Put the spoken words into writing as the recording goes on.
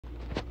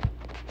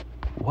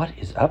What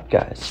is up,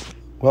 guys?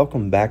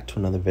 Welcome back to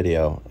another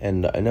video,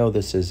 and I know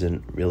this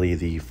isn't really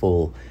the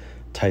full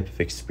type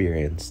of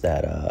experience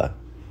that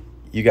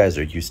you guys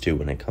are used to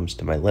when it comes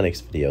to my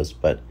Linux videos,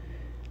 but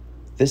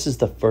this is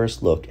the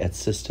first look at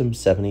System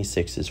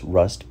 76's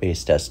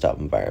Rust-based desktop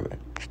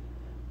environment.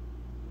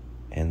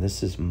 And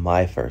this is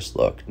my first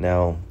look.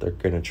 Now, they're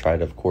going to try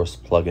to, of course,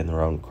 plug in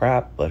their own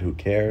crap, but who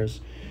cares?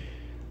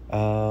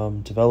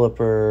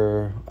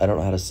 Developer, I don't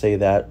know how to say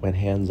that, went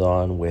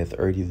hands-on with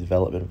early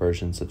development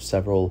versions of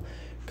several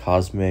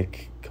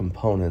cosmic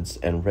components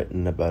and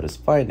written about his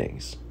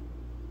findings.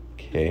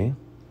 Okay.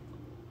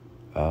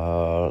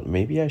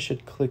 Maybe I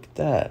should click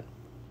that.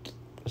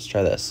 Let's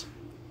try this.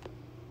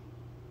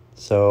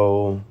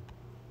 So,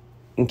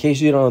 in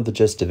case you don't know the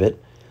gist of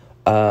it,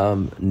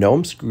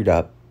 GNOME screwed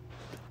up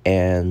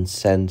and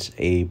sent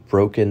a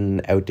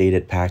broken,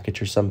 outdated package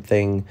or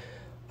something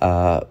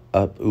up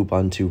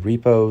Ubuntu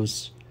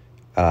repos,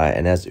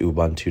 and as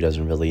Ubuntu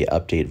doesn't really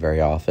update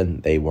very often,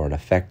 they weren't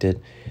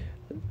affected,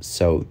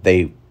 so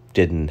they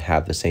didn't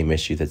have the same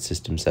issue that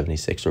System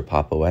 76 or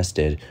Pop! OS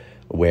did,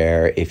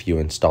 where if you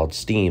installed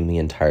Steam, the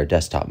entire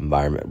desktop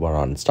environment would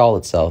uninstall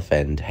itself,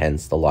 and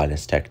hence the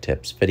Linus Tech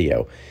Tips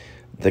video.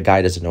 The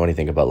guy doesn't know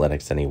anything about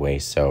Linux anyway,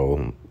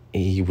 so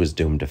he was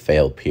doomed to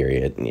fail,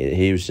 period.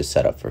 He was just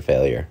set up for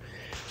failure.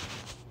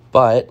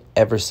 But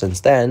ever since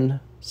then,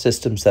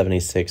 System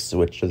 76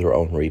 switched to their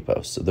own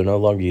repos, so they're no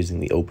longer using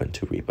the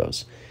Ubuntu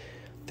repos.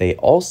 They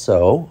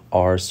also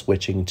are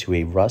switching to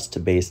a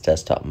Rust-based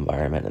desktop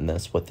environment, and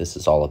that's what this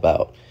is all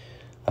about.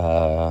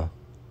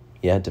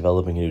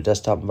 Developing a new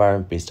desktop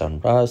environment based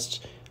on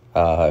Rust.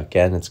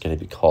 Again, it's going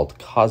to be called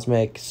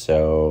Cosmic,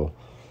 so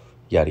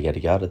yada yada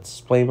yada,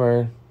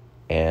 disclaimer.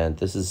 And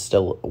this is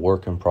still a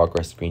work in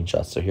progress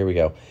screenshot, so here we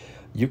go.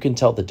 You can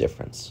tell the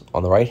difference.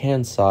 On the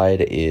right-hand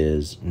side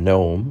is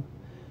GNOME,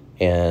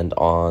 and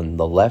on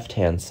the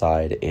left-hand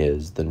side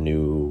is the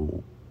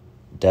new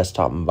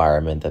desktop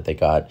environment that they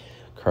got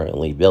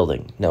currently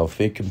building. Now, a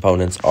few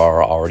components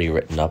are already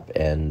written up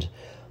and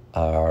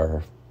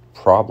are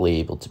probably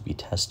able to be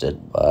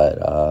tested,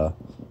 but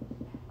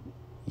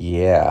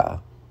yeah.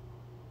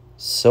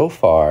 So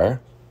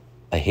far,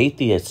 I hate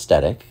the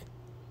aesthetic.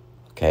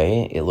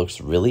 Okay, it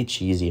looks really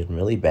cheesy and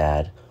really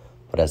bad,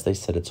 but as they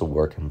said, it's a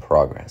work in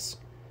progress.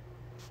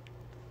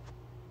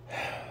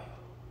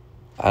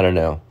 I don't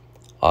know.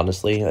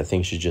 Honestly, I think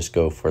you should just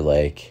go for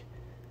like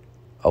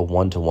a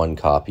one-to-one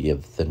copy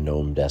of the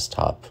GNOME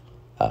desktop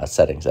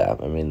settings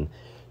app. I mean,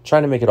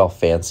 trying to make it all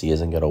fancy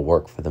isn't going to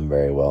work for them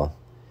very well.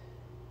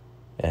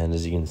 And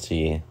as you can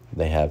see,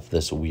 they have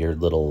this weird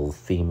little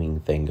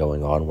theming thing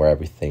going on where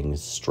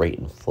everything's straight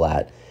and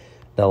flat.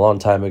 Now, a long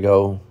time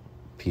ago,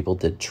 people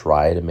did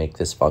try to make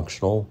this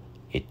functional.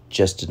 It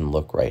just didn't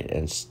look right,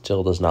 and it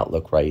still does not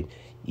look right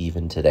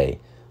even today.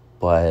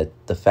 But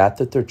the fact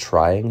that they're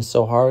trying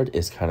so hard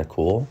is kind of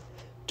cool.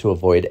 To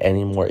avoid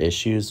any more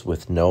issues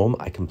with GNOME,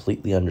 I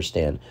completely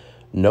understand.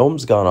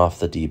 GNOME's gone off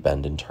the deep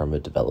end in terms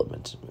of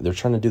development. They're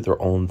trying to do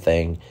their own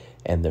thing,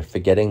 and they're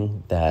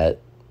forgetting that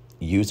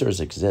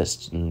users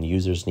exist, and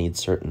users need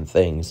certain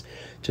things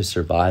to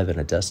survive in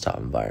a desktop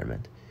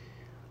environment.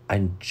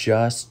 I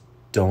just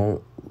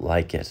don't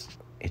like it.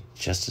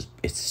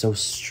 It's so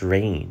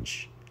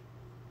strange.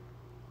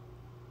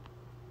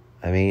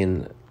 I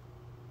mean,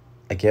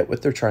 I get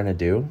what they're trying to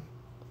do,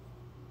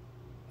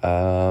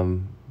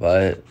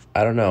 but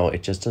I don't know,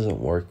 it just doesn't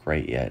work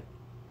right yet.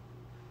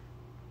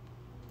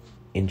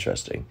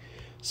 Interesting.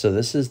 So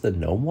this is the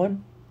GNOME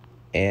one,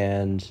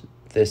 and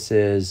this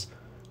is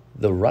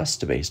the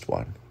Rust-based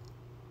one.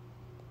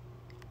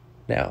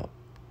 Now,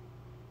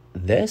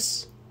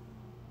 this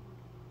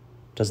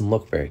doesn't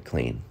look very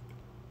clean.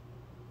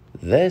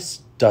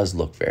 This does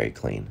look very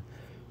clean.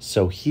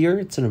 So here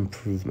it's an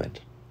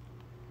improvement.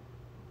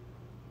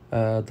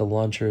 The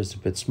launcher is a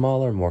bit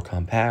smaller, more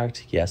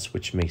compact, yes,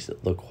 which makes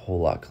it look a whole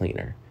lot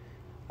cleaner.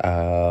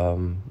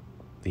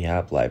 The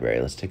app library,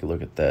 let's take a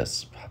look at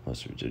this.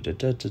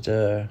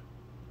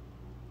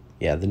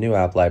 Yeah, the new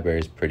app library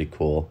is pretty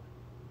cool.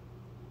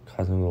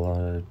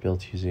 Cosmic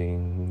built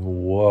using,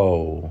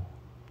 whoa.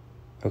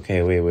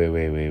 Okay,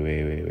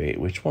 wait.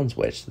 Which one's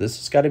which? This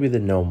has got to be the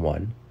GNOME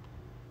one.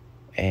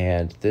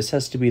 And this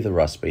has to be the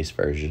Rust-based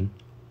version.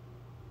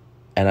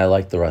 And I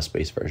like the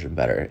Rust-based version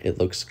better. It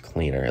looks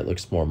cleaner. It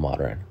looks more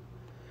modern.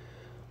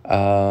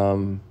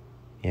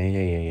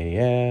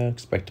 Yeah.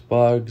 Expect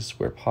bugs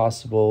where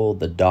possible.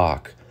 The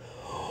dock.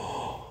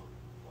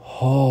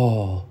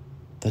 Oh,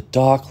 the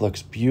dock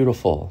looks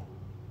beautiful.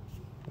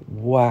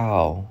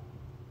 Wow.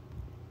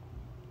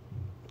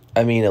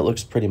 I mean, it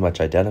looks pretty much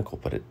identical,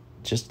 but it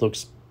just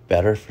looks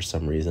better for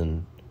some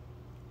reason.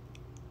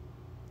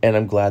 And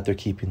I'm glad they're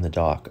keeping the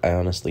dock. I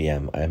honestly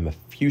am. I'm a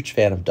huge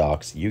fan of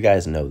docks. You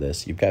guys know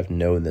this. You guys have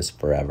known this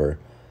forever.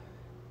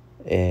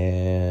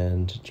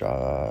 And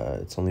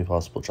it's only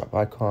possible to drop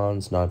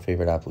icons.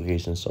 Non-favorite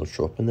applications don't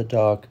show up in the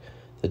dock.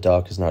 The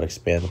dock is not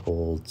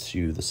expandable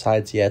to the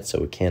sides yet,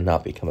 so it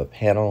cannot become a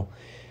panel.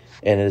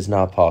 And it is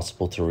not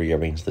possible to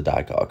rearrange the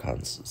dock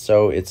icons.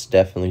 So it's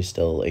definitely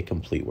still a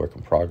complete work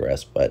in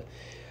progress, but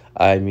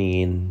I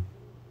mean,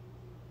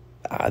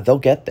 they'll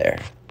get there.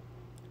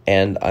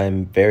 And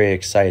I'm very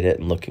excited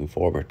and looking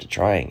forward to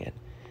trying it.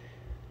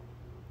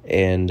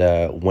 And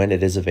when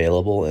it is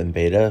available in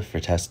beta for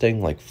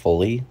testing, like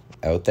fully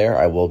out there,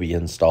 I will be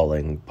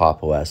installing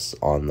Pop! OS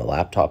on the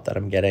laptop that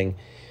I'm getting,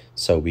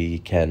 so we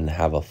can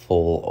have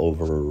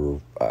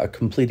a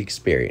complete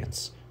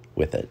experience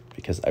with it,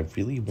 because I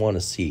really want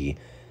to see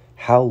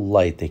how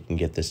light they can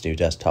get this new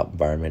desktop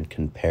environment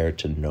compared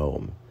to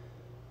GNOME.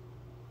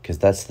 Because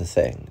that's the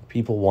thing.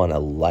 People want a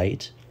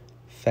light,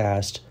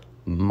 fast,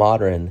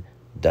 modern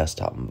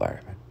desktop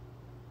environment.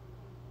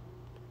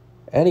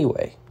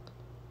 Anyway,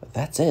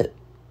 that's it.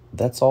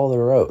 That's all they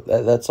wrote.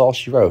 That's all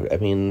she wrote. I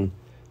mean,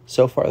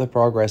 so far the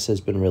progress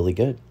has been really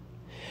good.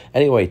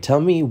 Anyway, tell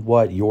me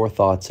what your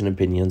thoughts and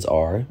opinions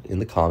are in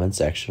the comment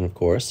section, of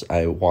course.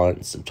 I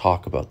want some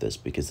talk about this,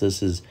 because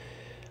this is,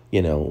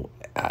 you know,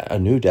 a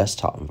new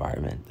desktop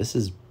environment. This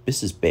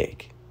is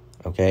big,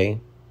 okay?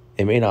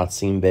 It may not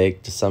seem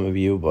big to some of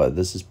you, but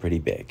this is pretty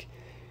big.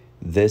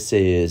 This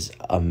is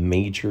a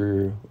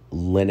major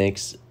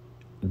Linux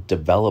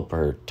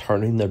developer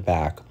turning their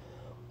back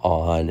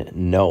on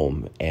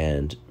GNOME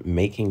and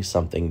making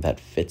something that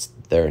fits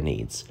their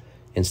needs,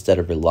 instead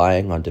of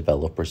relying on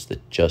developers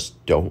that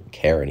just don't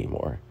care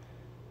anymore.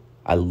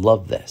 I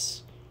love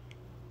this.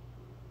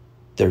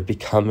 They're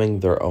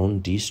becoming their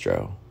own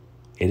distro.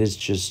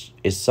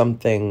 It's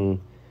something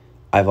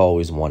I've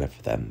always wanted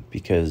for them,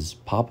 because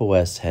Pop!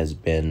 OS has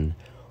been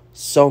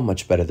so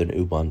much better than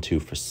Ubuntu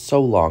for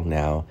so long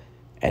now,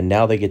 and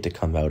now they get to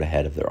come out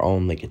ahead of their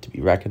own. They get to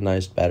be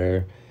recognized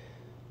better,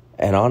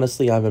 and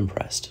honestly, I'm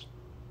impressed.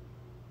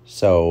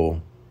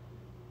 So,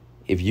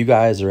 if you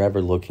guys are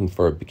ever looking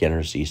for a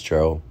beginner's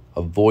distro,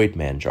 avoid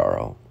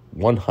Manjaro,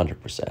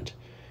 100%.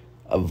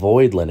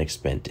 Avoid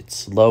Linux Mint. It's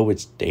slow,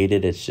 it's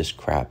dated, it's just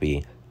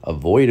crappy.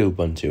 Avoid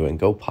Ubuntu and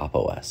go Pop!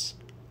 OS.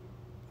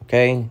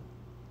 Okay?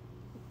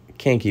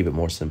 Can't keep it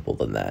more simple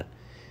than that.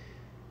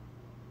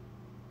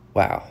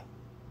 Wow.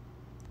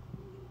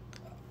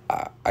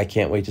 I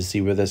can't wait to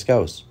see where this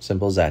goes.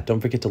 Simple as that. Don't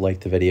forget to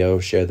like the video,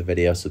 share the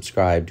video,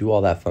 subscribe, do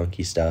all that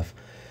funky stuff.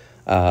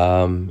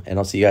 And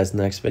I'll see you guys in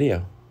the next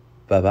video.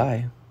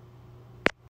 Bye-bye.